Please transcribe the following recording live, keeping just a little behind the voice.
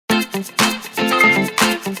Hey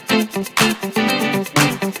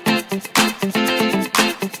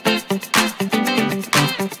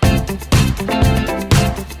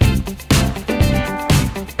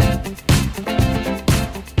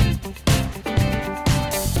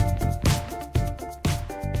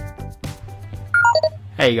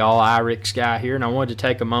y'all, IrixGuy here, and I wanted to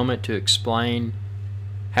take a moment to explain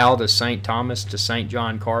how the St. Thomas to St.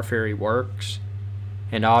 John car ferry works.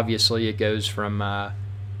 And obviously it goes from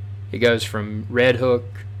Red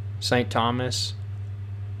Hook, St. Thomas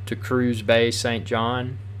to Cruz Bay, St.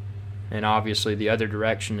 John, and obviously the other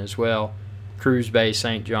direction as well, Cruz Bay,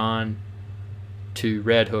 St. John to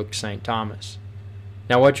Red Hook, St. Thomas.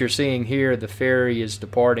 Now what you're seeing here, the ferry is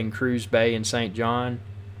departing Cruz Bay in St. John,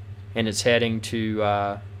 and it's heading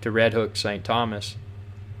to Red Hook, St. Thomas.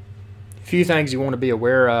 A few things you want to be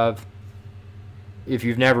aware of if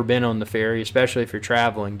you've never been on the ferry, especially if you're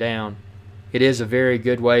traveling down. It is a very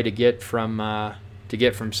good way to get from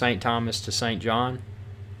St. Thomas to St. John.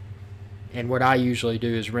 And what I usually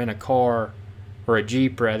do is rent a car, or a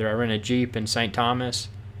Jeep rather. I rent a Jeep in St. Thomas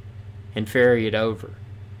and ferry it over.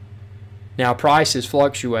 Now prices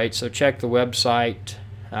fluctuate, so check the website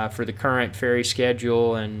for the current ferry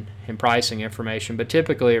schedule and pricing information, but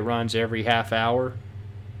typically it runs every half hour.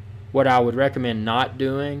 What I would recommend not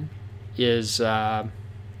doing is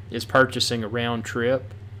purchasing a round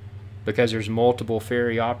trip, because there's multiple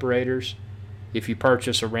ferry operators. If you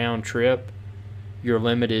purchase a round trip, you're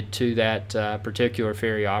limited to that particular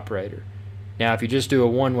ferry operator. Now if you just do a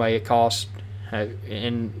one-way, it costs,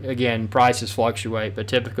 and again prices fluctuate, but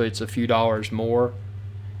typically it's a few dollars more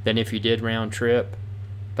than if you did round trip.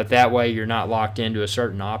 But that way you're not locked into a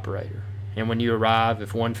certain operator. And when you arrive,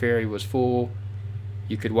 if one ferry was full,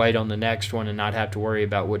 you could wait on the next one and not have to worry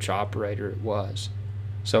about which operator it was.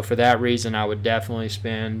 So for that reason, I would definitely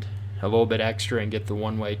spend a little bit extra and get the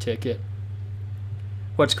one-way ticket.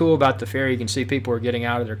 What's cool about the ferry, you can see people are getting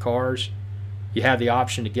out of their cars. You have the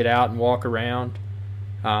option to get out and walk around.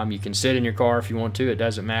 You can sit in your car if you want to, it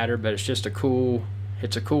doesn't matter, but it's just a cool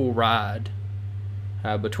ride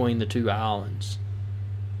between the two islands.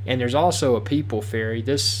 And there's also a people ferry.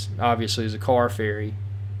 This obviously is a car ferry.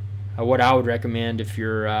 What I would recommend if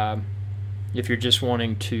you're just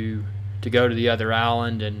wanting to go to the other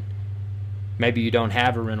island and maybe you don't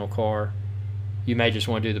have a rental car, you may just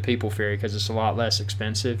want to do the people ferry because it's a lot less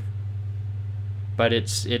expensive. But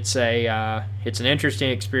it's an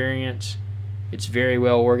interesting experience. It's very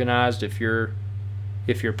well organized. If you're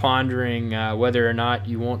pondering whether or not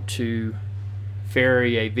you want to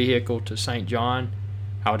ferry a vehicle to St. John,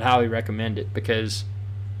 I would highly recommend it because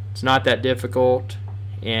it's not that difficult,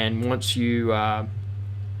 and once you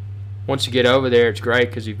get over there, it's great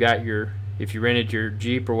because you've got if you rented your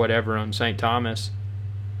Jeep or whatever on St. Thomas,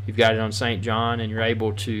 you've got it on St. John, and you're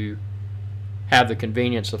able to have the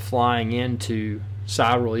convenience of flying into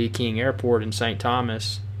Cyril E. King Airport in St.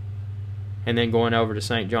 Thomas and then going over to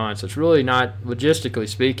St. John. So it's really not, logistically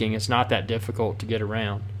speaking, it's not that difficult to get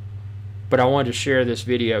around. But I wanted to share this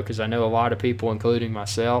video because I know a lot of people, including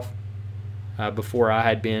myself, before I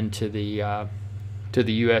had been to the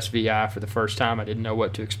USVI for the first time, I didn't know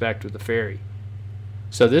what to expect with the ferry.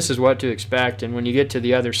 So this is what to expect, and when you get to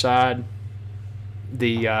the other side,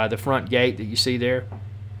 the front gate that you see there,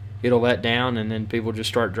 it'll let down, and then people just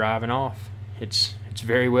start driving off. It's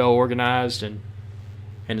very well organized, and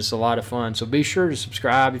it's a lot of fun. So be sure to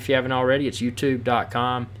subscribe if you haven't already. It's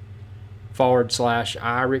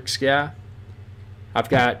youtube.com/IrixGuy. I've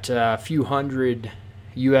got a few hundred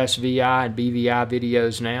USVI and BVI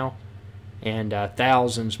videos now, and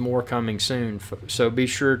thousands more coming soon. So be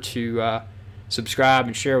sure to subscribe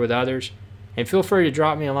and share with others, and feel free to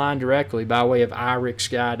drop me a line directly by way of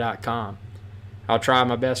IrixGuy.com. I'll try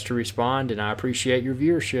my best to respond, and I appreciate your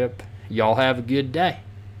viewership. Y'all have a good day.